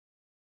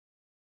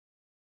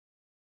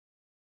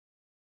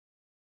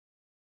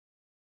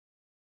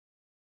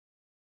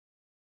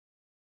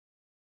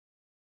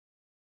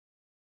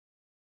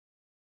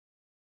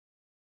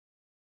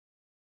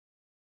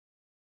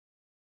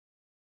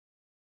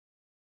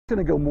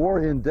going to go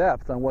more in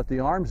depth on what the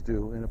arms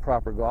do in a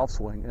proper golf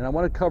swing, and I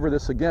want to cover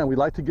this again. We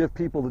like to give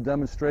people the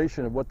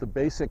demonstration of what the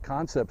basic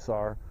concepts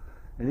are,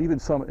 and even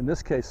some, in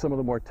this case, some of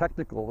the more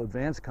technical,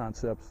 advanced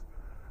concepts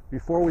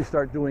before we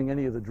start doing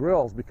any of the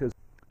drills. Because,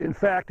 in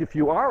fact, if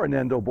you are an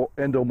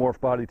endomorph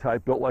body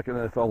type built like an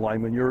NFL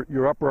lineman,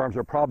 your upper arms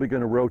are probably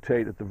going to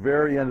rotate at the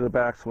very end of the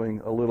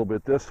backswing a little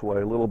bit this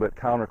way, a little bit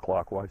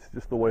counterclockwise,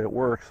 just the way it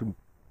works. And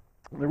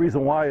the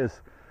reason why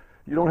is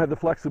you don't have the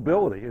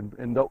flexibility,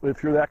 and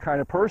if you're that kind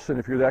of person,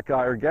 if you're that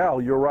guy or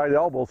gal, your right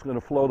elbow is going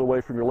to float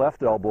away from your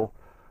left elbow.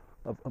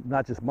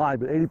 Not just mine,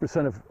 but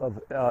 80% of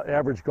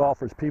average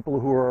golfers, people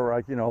who are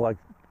like, like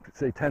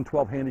say 10,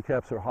 12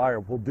 handicaps or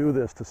higher, will do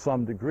this to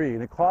some degree,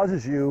 and it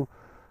causes you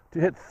to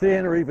hit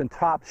thin or even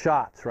top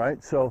shots,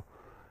 right? So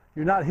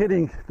you're not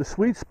hitting the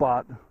sweet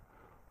spot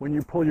when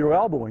you pull your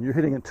elbow in. You're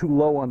hitting it too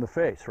low on the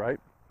face, right?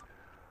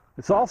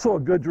 It's also a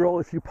good drill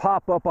if you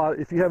pop up,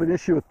 if you have an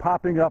issue with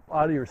popping up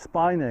out of your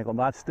spine angle,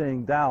 not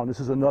staying down. This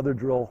is another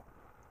drill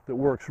that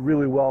works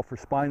really well for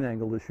spine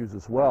angle issues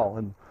as well.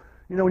 And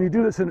when you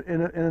do this in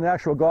an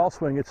actual golf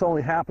swing, it's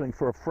only happening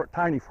for a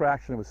tiny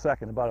fraction of a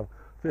second, about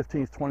a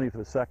 15th, 20th of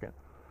a second,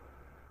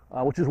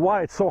 which is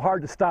why it's so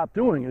hard to stop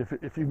doing it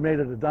if you've made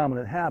it a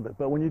dominant habit.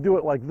 But when you do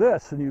it like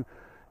this and you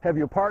have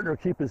your partner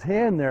keep his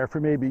hand there for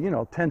maybe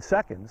 10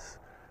 seconds,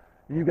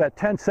 and you've got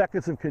 10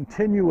 seconds of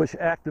continuous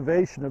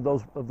activation of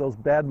those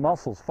bad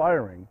muscles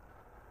firing,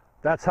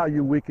 that's how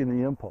you weaken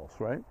the impulse,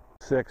 right?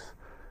 6,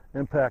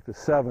 impact is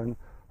 7.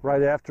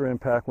 Right after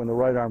impact, when the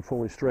right arm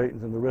fully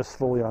straightens and the wrist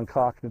fully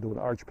uncocked into an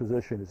arch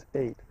position, is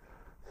 8.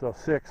 So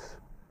 6,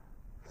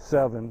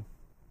 7,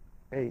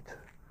 8.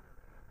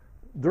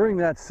 During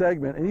that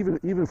segment, and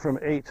even from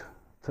 8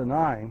 to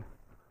 9,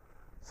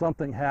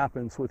 something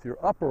happens with your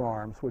upper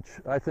arms, which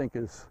I think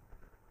is,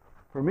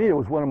 for me, it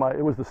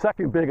was the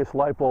second biggest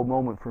light bulb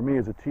moment for me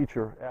as a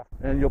teacher.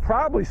 And you'll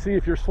probably see,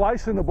 if you're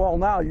slicing the ball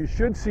now, you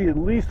should see at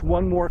least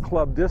one more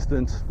club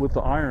distance with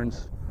the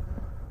irons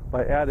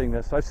by adding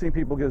this. I've seen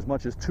people get as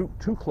much as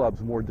two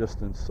clubs more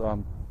distance,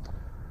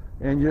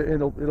 and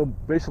it'll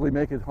basically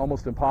make it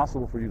almost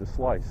impossible for you to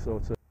slice.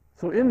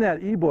 So in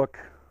that ebook,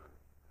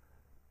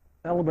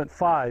 element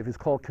 5 is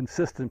called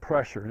consistent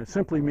pressure, and it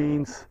simply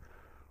means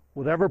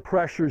whatever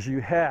pressures you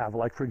have,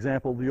 like for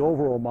example, the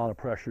overall amount of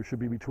pressure should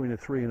be between a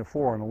 3 and a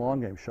 4 on a long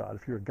game shot.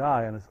 If you're a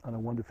guy, on a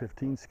 1 to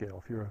 15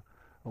 scale. If you're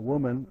a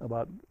woman,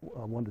 about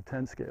a 1 to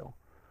 10 scale.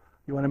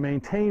 You want to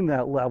maintain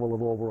that level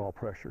of overall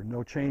pressure,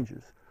 no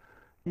changes.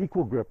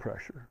 Equal grip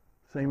pressure,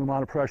 same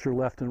amount of pressure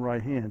left and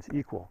right hands,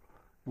 equal.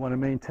 You want to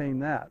maintain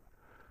that.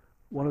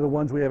 One of the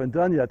ones we haven't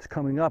done yet, it's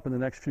coming up in the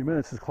next few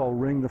minutes, is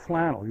called ring the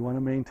flannel. You want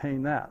to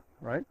maintain that,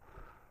 right?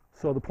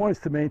 So the point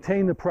is to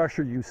maintain the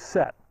pressure you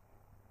set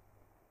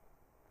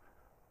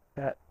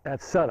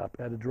at setup,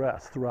 at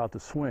address, throughout the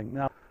swing.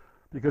 Now,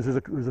 because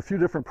there's a few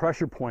different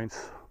pressure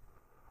points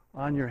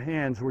on your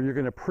hands where you're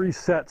going to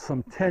preset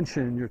some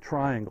tension in your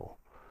triangle.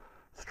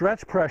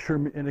 Stretch pressure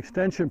and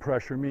extension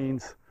pressure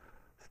means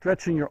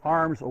stretching your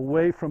arms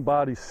away from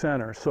body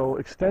center. So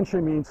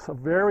extension means a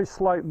very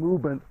slight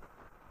movement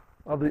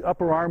of the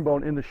upper arm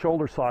bone in the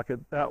shoulder socket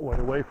that way,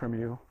 away from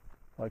you,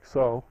 like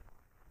so,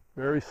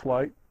 very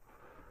slight.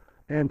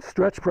 And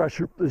stretch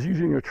pressure is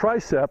using your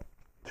tricep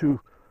to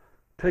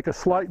take a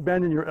slight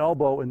bend in your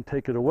elbow and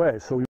take it away.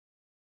 So